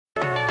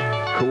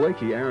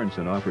Koike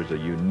Aronson offers a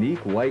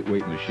unique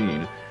lightweight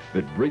machine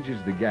that bridges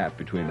the gap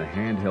between the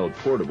handheld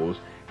portables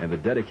and the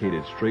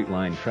dedicated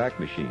straight-line track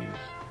machines.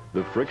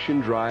 The friction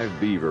drive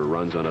Beaver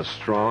runs on a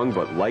strong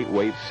but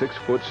lightweight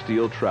 6-foot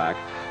steel track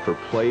for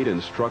plate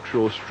and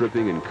structural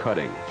stripping and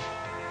cutting.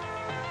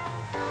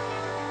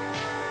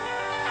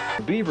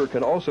 The Beaver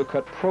can also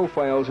cut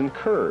profiles and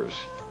curves,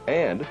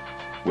 and,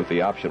 with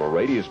the optional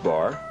radius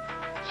bar,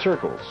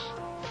 circles.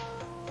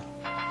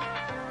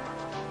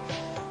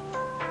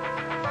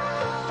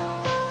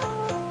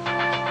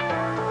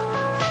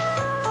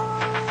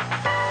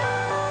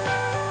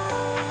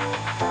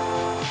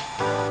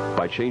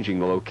 By changing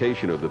the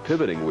location of the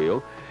pivoting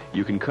wheel,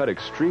 you can cut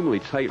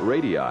extremely tight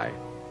radii.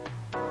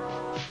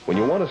 When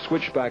you want to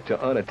switch back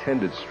to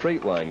unattended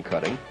straight line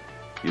cutting,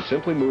 you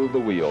simply move the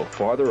wheel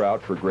farther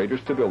out for greater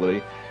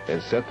stability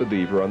and set the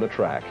Beaver on the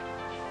track.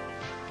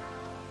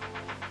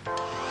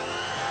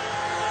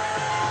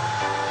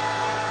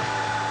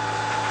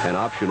 An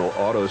optional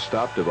auto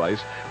stop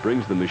device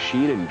brings the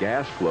machine and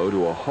gas flow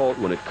to a halt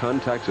when it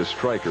contacts a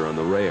striker on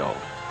the rail.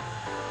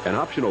 An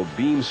optional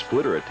beam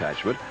splitter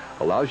attachment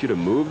allows you to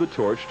move the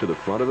torch to the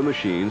front of the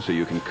machine so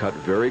you can cut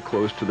very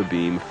close to the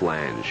beam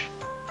flange.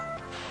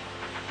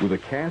 With a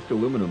cast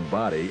aluminum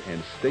body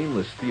and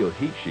stainless steel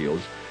heat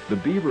shields, the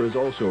Beaver is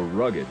also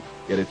rugged,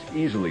 yet it's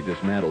easily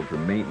dismantled for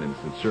maintenance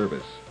and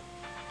service.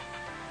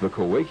 The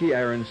Koike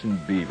Aronson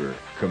Beaver,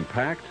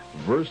 compact,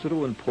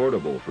 versatile, and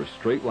portable for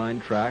straight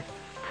line track,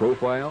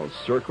 profile,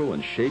 circle,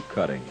 and shape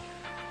cutting.